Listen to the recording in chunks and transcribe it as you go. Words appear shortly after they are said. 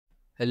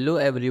Hello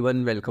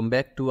everyone, welcome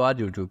back to our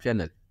YouTube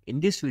channel. In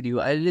this video,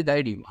 I will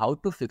guide you how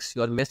to fix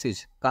your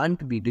message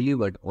can't be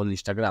delivered on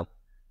Instagram.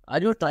 Are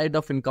you tired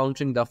of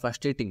encountering the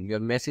frustrating your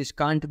message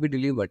can't be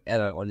delivered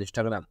error on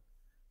Instagram?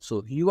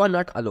 So you are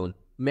not alone.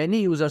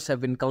 Many users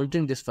have been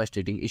encountering this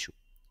frustrating issue.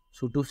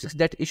 So to fix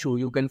that issue,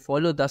 you can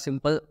follow the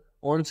simple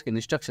on-screen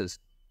instructions.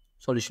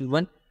 Solution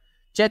 1.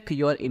 Check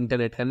your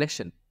internet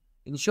connection.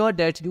 Ensure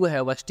that you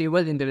have a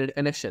stable internet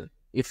connection.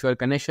 If your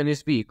connection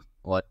is weak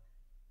or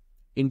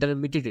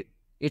intermittent,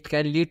 it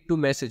can lead to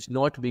message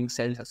not being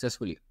sent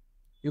successfully.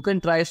 You can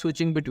try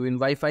switching between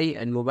Wi-Fi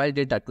and mobile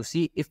data to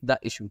see if the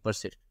issue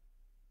persists.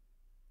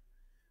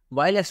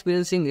 While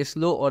experiencing a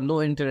slow or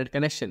no internet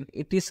connection,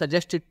 it is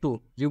suggested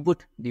to reboot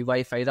the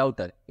Wi-Fi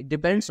router. It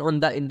depends on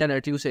the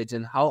internet usage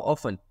and how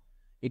often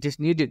it is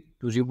needed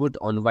to reboot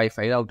on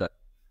Wi-Fi router.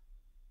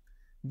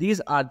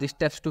 These are the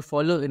steps to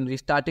follow in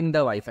restarting the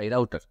Wi-Fi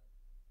router.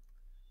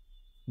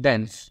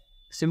 Then,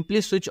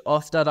 simply switch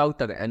off the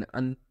router and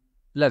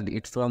unplug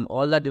it from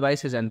all the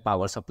devices and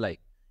power supply,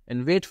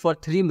 and wait for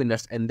 3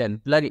 minutes and then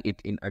plug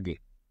it in again.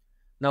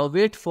 Now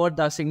wait for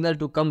the signal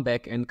to come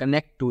back and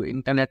connect to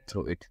internet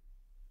through it.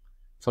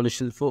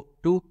 Solution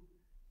 2.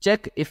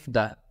 Check if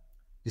the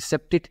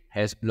recipient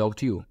has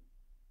blocked you.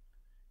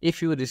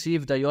 If you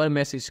receive the your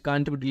message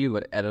can't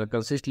deliver error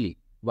consistently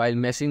while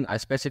messaging a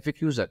specific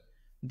user,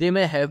 they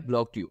may have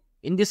blocked you.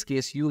 In this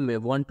case, you may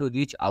want to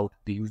reach out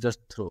the users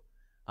through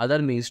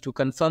other means to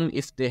confirm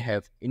if they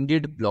have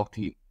indeed blocked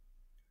you.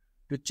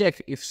 To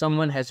check if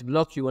someone has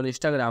blocked you on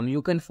Instagram,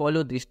 you can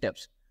follow these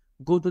steps.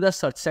 Go to the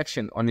search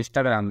section on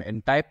Instagram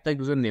and type the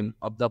username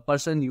of the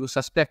person you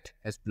suspect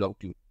has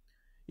blocked you.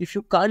 If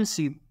you can't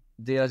see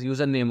their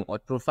username or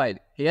profile,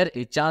 here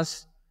is a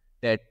chance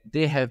that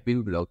they have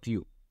been blocked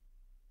you.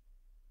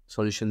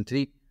 Solution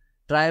 3.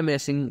 Try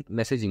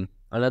messaging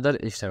another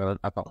Instagram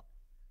account.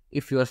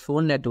 If your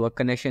phone network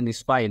connection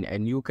is fine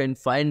and you can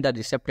find the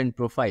recipient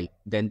profile,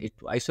 then it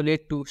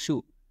isolate to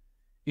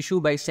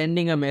issue by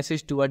sending a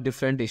message to a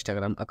different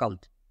Instagram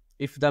account.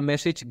 If the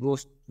message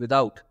goes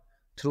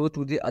through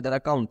to the other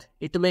account,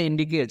 it may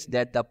indicate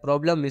that the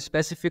problem is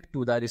specific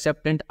to the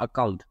recipient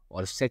account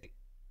or setting.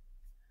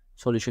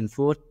 Solution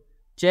 4.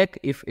 Check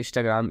if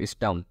Instagram is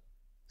down.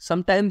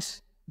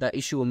 Sometimes the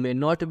issue may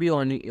not be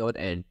on your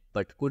end,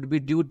 but could be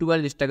due to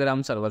an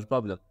Instagram server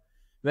problem.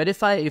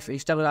 Verify if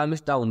Instagram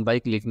is down by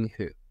clicking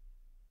here.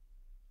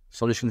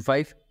 Solution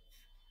 5.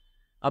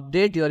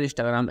 Update your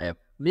Instagram app.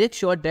 Make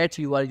sure that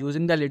you are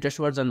using the latest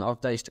version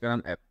of the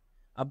Instagram app.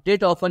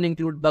 Update often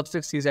include bug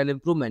fixes and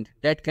improvement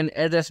that can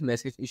address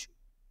message issue.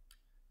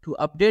 To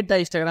update the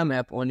Instagram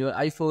app on your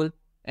iPhone,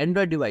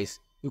 Android device,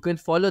 you can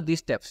follow these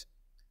steps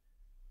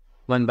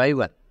one by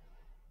one.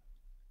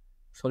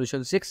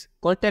 Solution 6.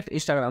 Contact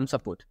Instagram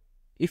support.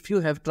 If you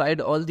have tried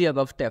all the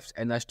above steps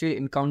and are still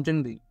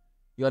encountering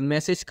your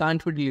message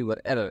can't deliver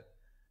error,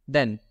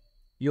 then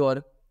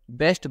your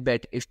best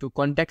bet is to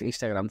contact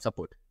Instagram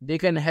support. They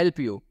can help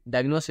you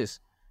diagnose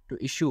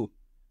the issue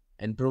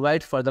and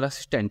provide further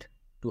assistance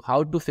to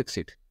how to fix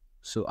it.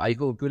 So I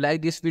hope you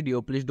like this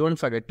video. Please don't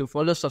forget to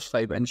follow,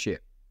 subscribe and share.